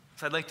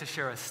So I'd like to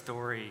share a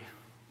story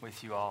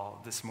with you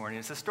all this morning.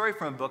 It's a story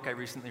from a book I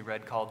recently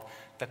read called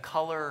The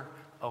Color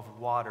of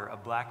Water, A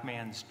Black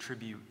Man's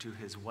Tribute to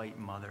His White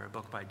Mother, a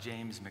book by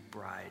James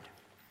McBride.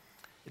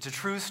 It's a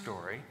true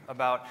story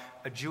about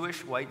a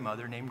Jewish white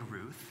mother named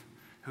Ruth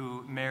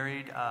who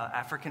married an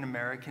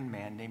African-American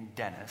man named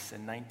Dennis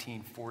in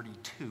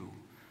 1942.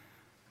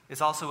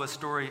 It's also a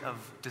story of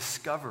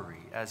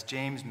discovery as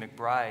James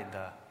McBride,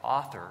 the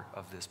author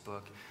of this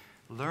book,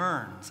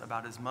 learns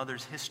about his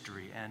mother's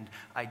history and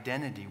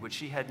identity, which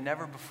she had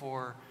never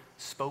before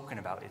spoken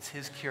about. It's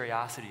his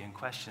curiosity and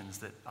questions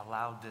that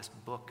allowed this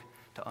book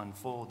to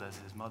unfold as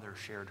his mother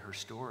shared her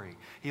story.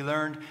 He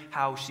learned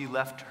how she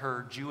left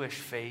her Jewish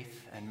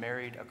faith and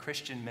married a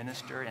Christian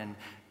minister and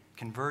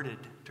converted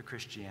to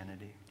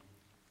Christianity.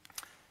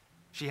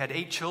 She had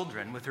 8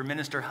 children with her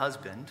minister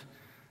husband,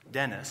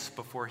 Dennis,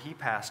 before he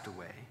passed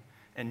away,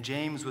 and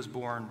James was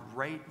born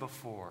right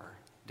before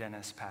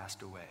Dennis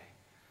passed away.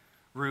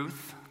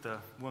 Ruth, the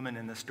woman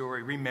in the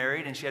story,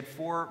 remarried, and she had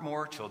 4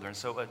 more children,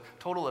 so a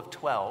total of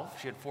 12.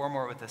 She had 4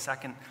 more with a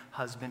second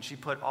husband. She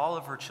put all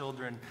of her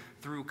children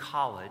through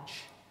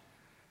college.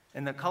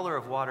 And The Color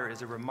of Water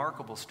is a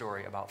remarkable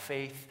story about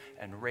faith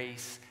and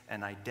race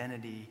and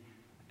identity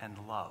and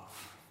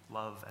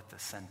love at the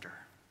center.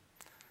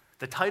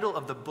 The title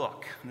of the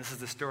book, and this is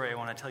the story I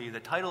want to tell you, the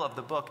title of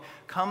the book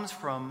comes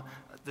from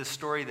the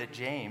story that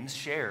James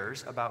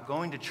shares about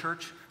going to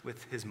church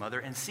with his mother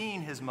and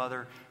seeing his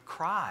mother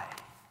cry.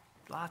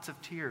 Lots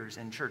of tears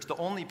in church, the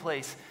only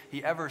place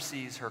he ever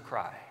sees her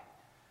cry.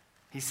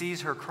 He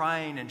sees her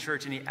crying in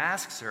church and he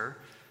asks her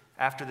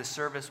after the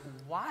service,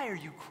 "Why are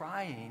you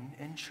crying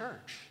in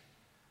church?"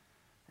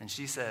 And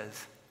she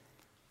says,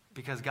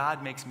 "Because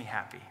God makes me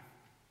happy."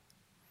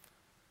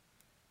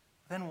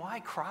 "Then why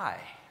cry?"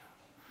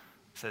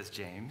 says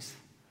James.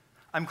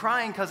 "I'm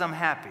crying because I'm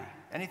happy.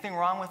 Anything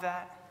wrong with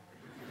that?"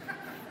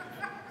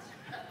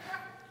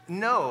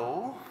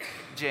 "No,"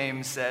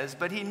 James says,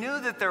 but he knew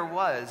that there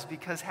was,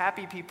 because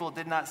happy people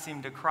did not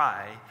seem to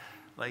cry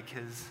like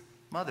his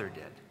mother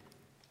did.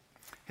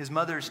 His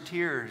mother's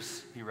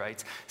tears, he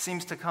writes,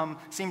 seem to come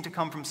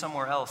from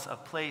somewhere else, a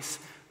place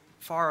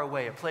far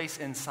away, a place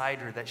inside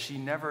her that she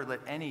never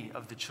let any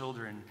of the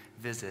children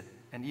visit.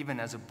 And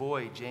even as a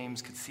boy,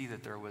 James could see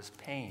that there was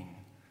pain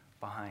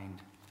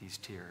behind these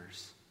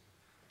tears.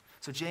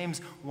 So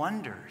James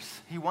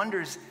wonders. He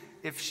wonders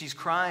if she's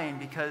crying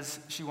because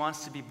she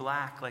wants to be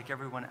black like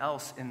everyone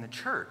else in the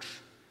church,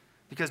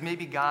 because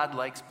maybe God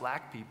likes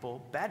black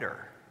people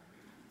better.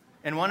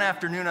 And one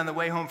afternoon on the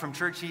way home from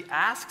church, he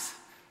asks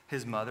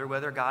his mother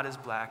whether God is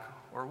black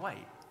or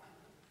white.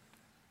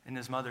 And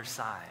his mother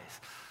sighs.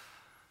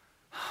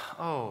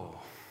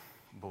 "Oh,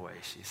 boy,"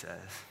 she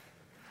says.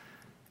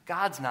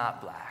 "God's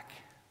not black.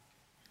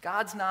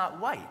 God's not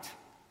white.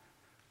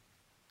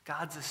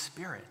 God's a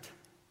spirit."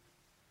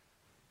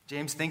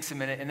 James thinks a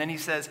minute, and then he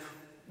says,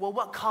 "Well,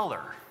 what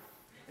color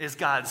is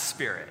God's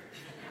spirit?"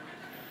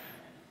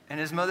 And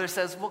his mother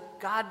says, "Well,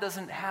 God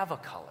doesn't have a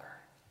color.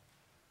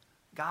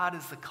 God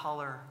is the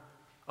color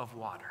of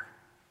water."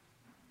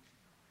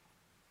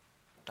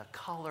 The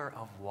color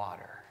of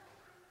water.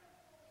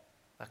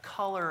 The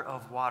color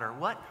of water.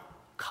 What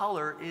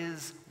color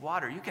is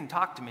water? You can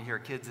talk to me here,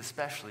 kids,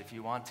 especially if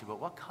you want to, but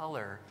what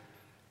color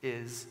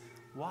is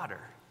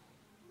water?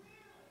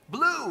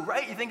 Blue,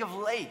 right? You think of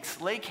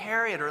lakes, Lake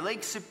Harriet or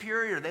Lake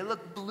Superior. They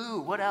look blue.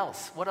 What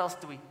else? What else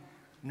do we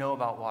know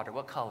about water?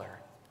 What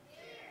color?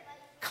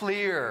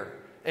 Clear.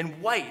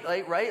 And white,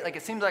 right? Like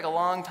it seems like a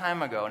long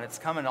time ago, and it's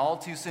coming all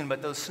too soon.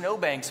 But those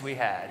snowbanks we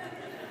had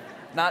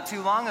not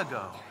too long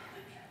ago,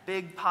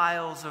 big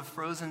piles of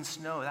frozen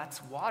snow.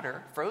 That's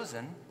water,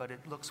 frozen, but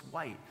it looks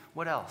white.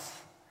 What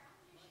else?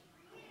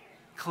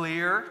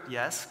 Clear,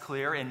 yes,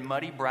 clear, and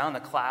muddy brown.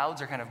 The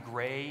clouds are kind of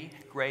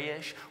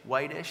grayish,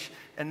 whitish.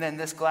 And then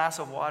this glass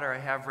of water I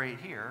have right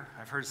here,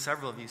 I've heard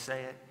several of you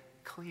say it,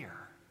 clear.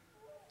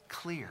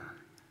 Clear.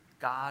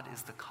 God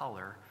is the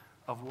color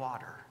of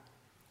water.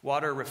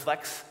 Water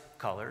reflects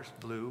colors,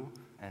 blue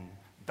and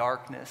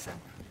darkness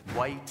and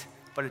white,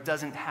 but it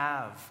doesn't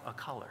have a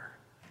color.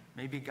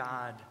 Maybe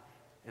God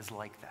is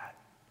like that.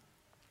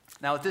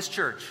 Now at this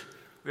church,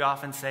 we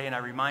often say, and I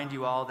remind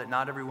you all, that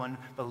not everyone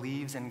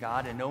believes in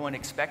God and no one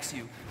expects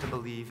you to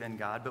believe in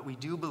God, but we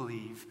do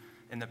believe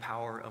in the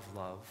power of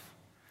love.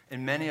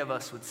 And many of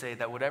us would say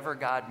that whatever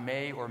God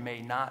may or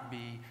may not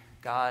be,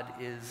 God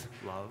is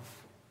love.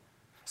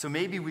 So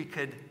maybe we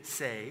could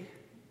say,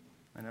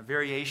 in a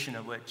variation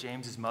of what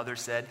James's mother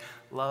said,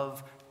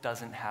 love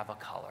doesn't have a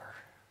color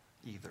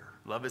either.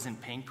 Love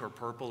isn't pink or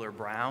purple or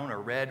brown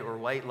or red or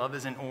white. Love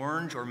isn't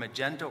orange or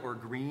magenta or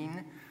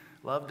green.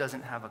 Love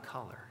doesn't have a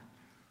color.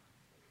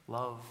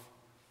 Love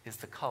is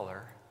the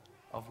color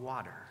of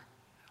water.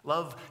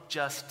 Love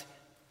just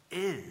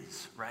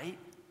is, right?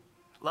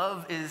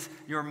 Love is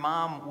your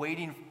mom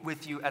waiting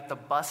with you at the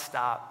bus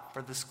stop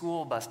for the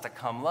school bus to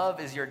come. Love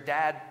is your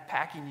dad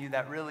packing you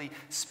that really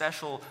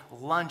special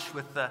lunch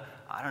with the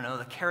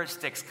carrot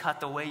sticks cut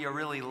the way you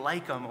really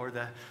like them, or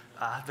the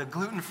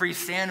gluten-free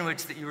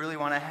sandwich that you really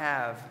want to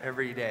have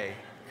every day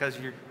because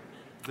you're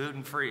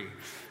gluten-free.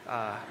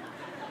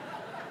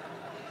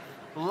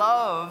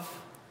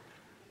 Love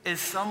is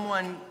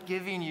someone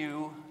giving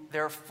you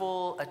their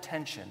full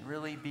attention,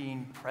 really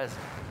being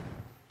present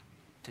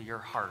to your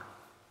heart,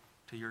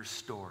 to your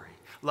story.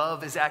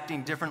 Love is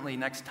acting differently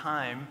next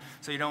time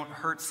so you don't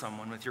hurt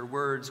someone with your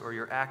words or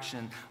your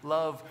action.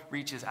 Love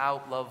reaches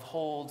out, love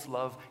holds,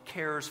 love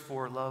cares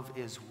for, love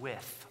is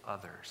with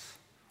others.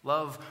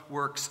 Love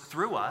works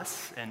through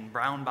us in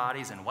brown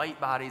bodies and white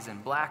bodies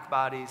and black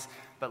bodies,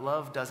 but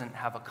love doesn't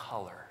have a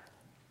color.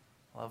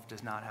 Love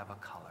does not have a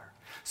color.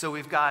 So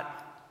we've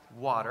got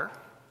water,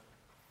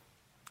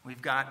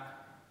 we've got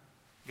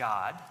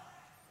God,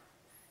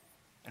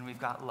 and we've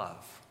got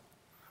love.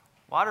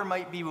 Water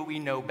might be what we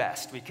know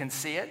best. We can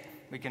see it,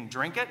 we can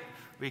drink it,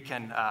 we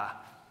can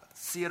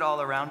see it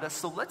all around us.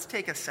 So let's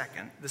take a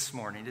second this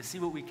morning to see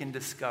what we can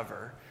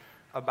discover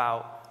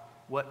about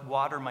what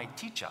water might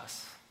teach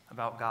us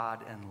about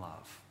God and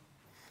love.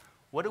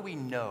 What do we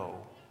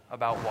know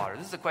about water?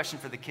 This is a question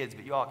for the kids,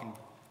 but you all can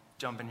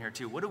jump in here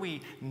too. What do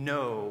we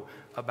know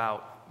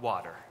about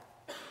water?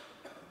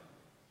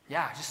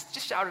 Yeah, just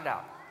shout it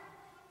out.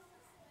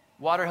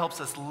 Water helps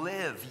us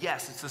live.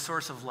 Yes, it's the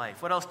source of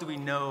life. What else do we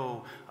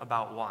know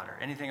about water?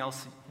 Anything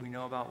else we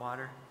know about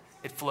water?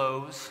 It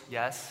flows.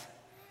 Yes.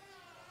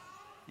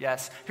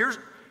 Yes. Here's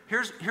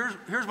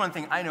one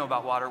thing I know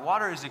about water.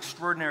 Water is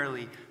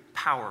extraordinarily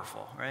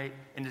powerful, right?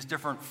 In its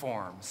different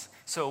forms.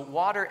 So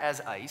water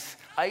as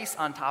ice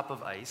on top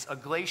of ice, a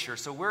glacier.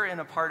 So we're in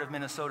a part of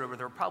Minnesota where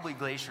there were probably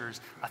glaciers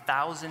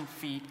 1,000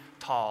 feet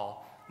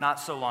tall not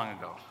so long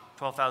ago,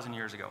 12,000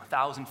 years ago,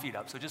 1,000 feet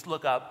up. So just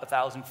look up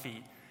 1,000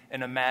 feet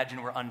and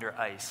imagine we're under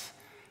ice.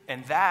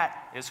 And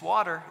that is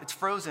water. It's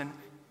frozen.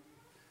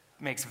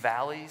 Makes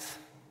valleys,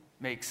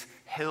 makes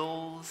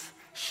hills,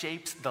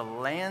 shapes the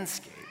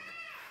landscape.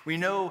 We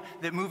know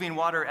that moving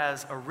water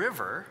as a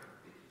river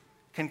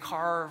can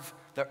carve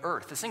the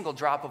earth. A single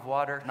drop of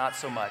water, not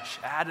so much.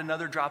 Add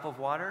another drop of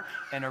water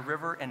and a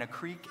river and a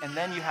creek, and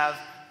then you have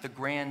the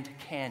Grand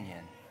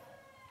Canyon.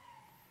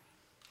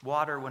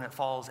 Water, when it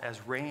falls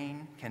as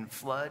rain, can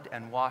flood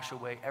and wash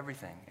away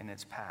everything in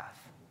its path.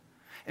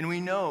 And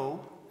we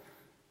know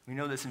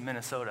this in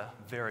Minnesota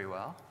very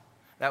well,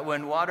 that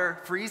when water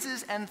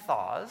freezes and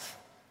thaws,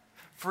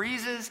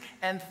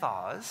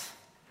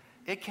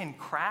 it can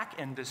crack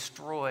and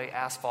destroy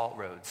asphalt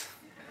roads.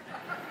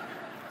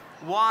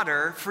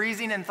 Water,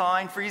 freezing and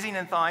thawing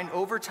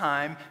over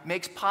time,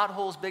 makes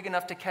potholes big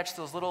enough to catch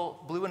those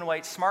little blue and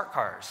white smart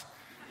cars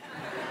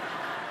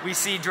we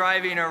see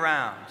driving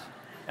around.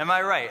 Am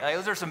I right?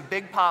 Those are some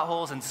big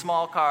potholes in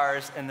small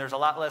cars, and there's a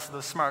lot less of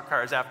those smart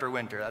cars after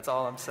winter. That's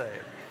all I'm saying.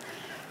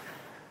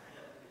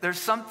 There's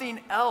something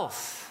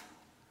else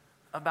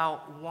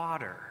about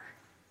water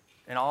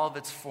in all of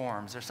its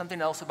forms. There's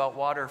something else about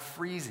water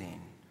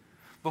freezing.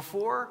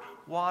 Before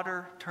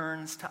water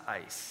turns to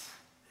ice,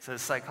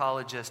 says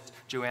psychologist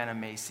Joanna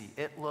Macy,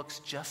 it looks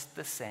just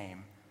the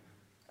same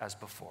as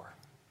before.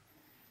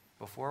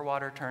 Before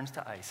water turns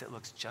to ice, it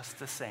looks just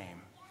the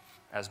same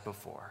as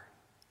before.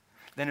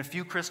 Then a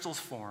few crystals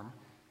form,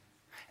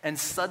 and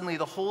suddenly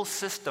the whole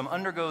system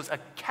undergoes a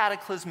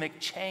cataclysmic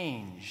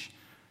change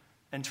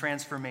and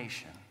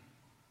transformation.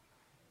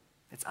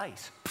 It's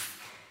ice.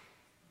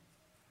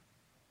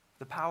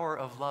 The power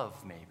of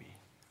love, maybe.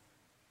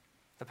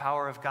 The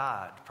power of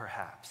God,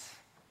 perhaps,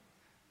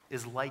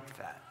 is like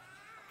that.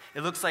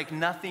 It looks like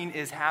nothing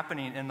is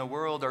happening in the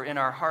world or in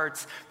our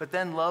hearts, but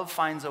then love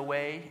finds a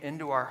way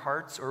into our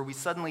hearts, or we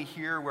suddenly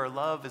hear where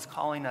love is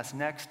calling us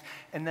next,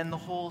 and then the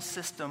whole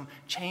system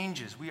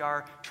changes. We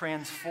are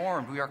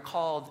transformed. We are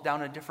called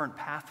down a different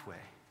pathway.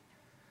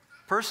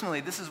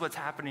 Personally, this is what's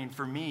happening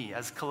for me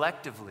as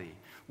collectively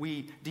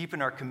we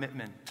deepen our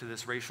commitment to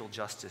this racial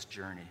justice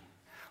journey.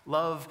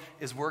 Love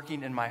is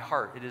working in my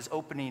heart. It is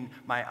opening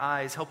my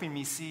eyes, helping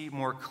me see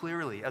more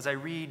clearly as I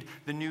read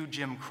the new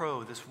Jim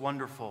Crow, this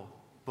wonderful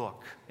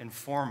book,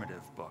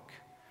 informative book.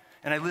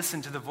 And I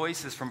listen to the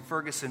voices from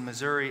Ferguson,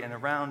 Missouri, and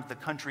around the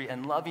country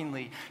and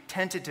lovingly,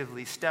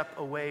 tentatively step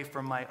away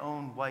from my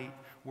own white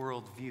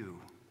worldview.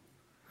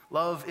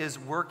 Love is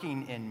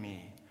working in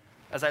me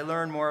as I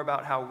learn more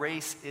about how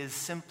race is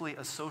simply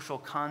a social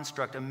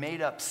construct, a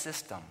made-up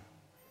system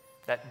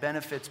that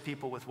benefits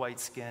people with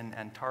white skin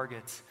and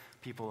targets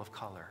people of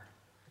color.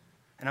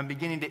 And I'm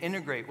beginning to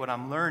integrate what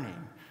I'm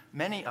learning.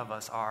 Many of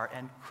us are,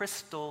 and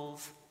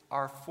crystals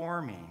are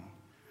forming,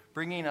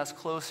 bringing us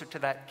closer to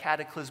that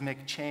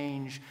cataclysmic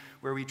change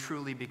where we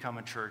truly become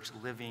a church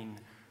living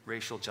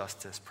racial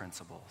justice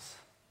principles.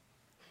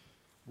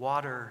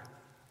 Water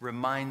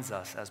reminds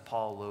us, as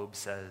Paul Loeb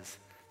says,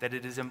 that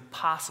it is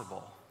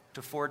impossible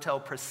to foretell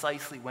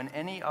precisely when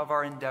any of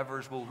our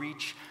endeavors will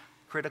reach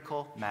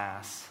critical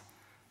mass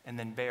and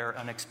then bear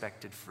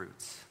unexpected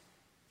fruits.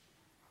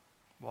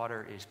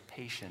 Water is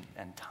patient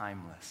and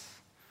timeless.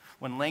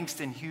 When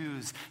Langston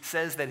Hughes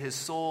says that his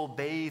soul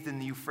bathed in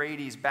the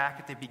Euphrates back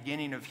at the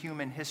beginning of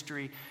human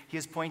history, he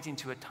is pointing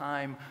to a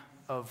time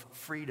of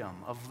freedom,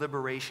 of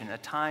liberation, a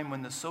time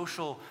when the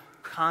social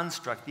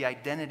construct, the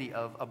identity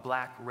of a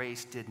black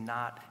race did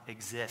not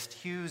exist.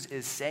 Hughes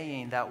is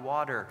saying that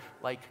water,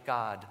 like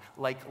God,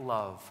 like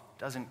love,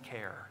 doesn't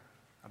care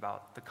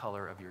about the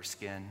color of your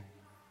skin.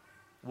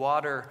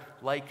 Water,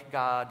 like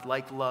God,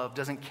 like love,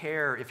 doesn't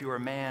care if you're a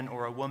man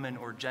or a woman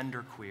or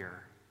genderqueer.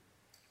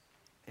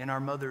 In our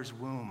mother's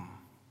womb,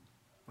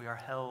 we are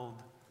held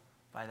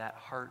by that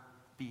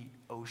heartbeat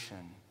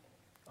ocean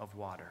of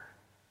water.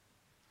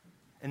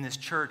 In this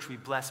church, we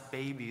bless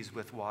babies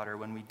with water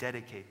when we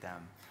dedicate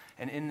them.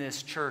 And in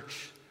this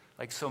church,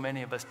 like so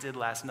many of us did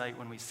last night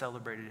when we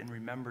celebrated and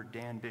remembered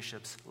Dan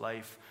Bishop's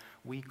life,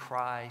 we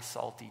cry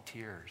salty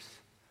tears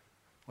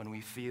when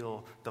we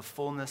feel the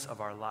fullness of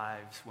our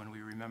lives, when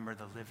we remember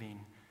the living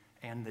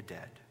and the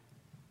dead.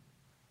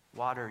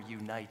 Water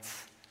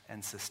unites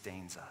and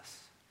sustains us.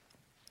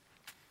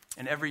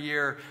 And every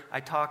year,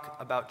 I talk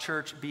about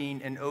church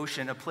being an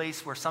ocean, a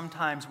place where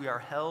sometimes we are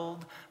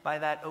held by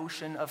that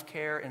ocean of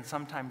care, and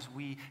sometimes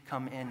we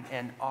come in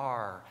and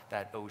are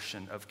that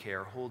ocean of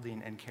care,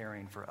 holding and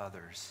caring for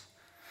others.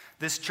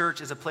 This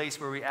church is a place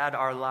where we add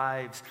our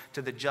lives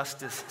to the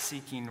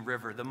justice-seeking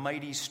river, the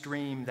mighty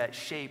stream that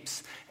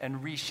shapes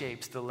and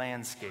reshapes the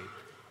landscape,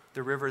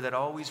 the river that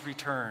always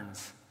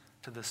returns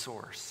to the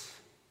source.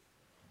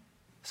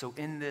 So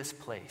in this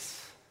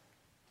place,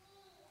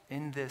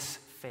 in this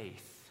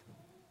faith,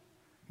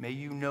 may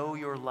you know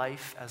your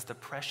life as the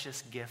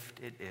precious gift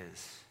it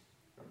is.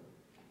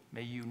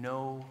 May you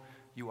know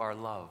you are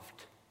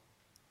loved.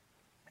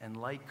 And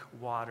like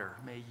water,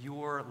 may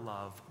your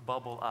love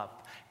bubble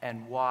up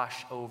and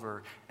wash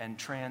over and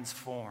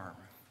transform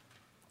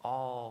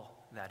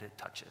all that it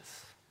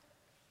touches.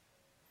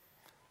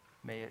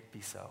 May it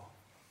be so,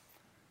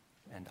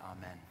 and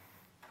amen.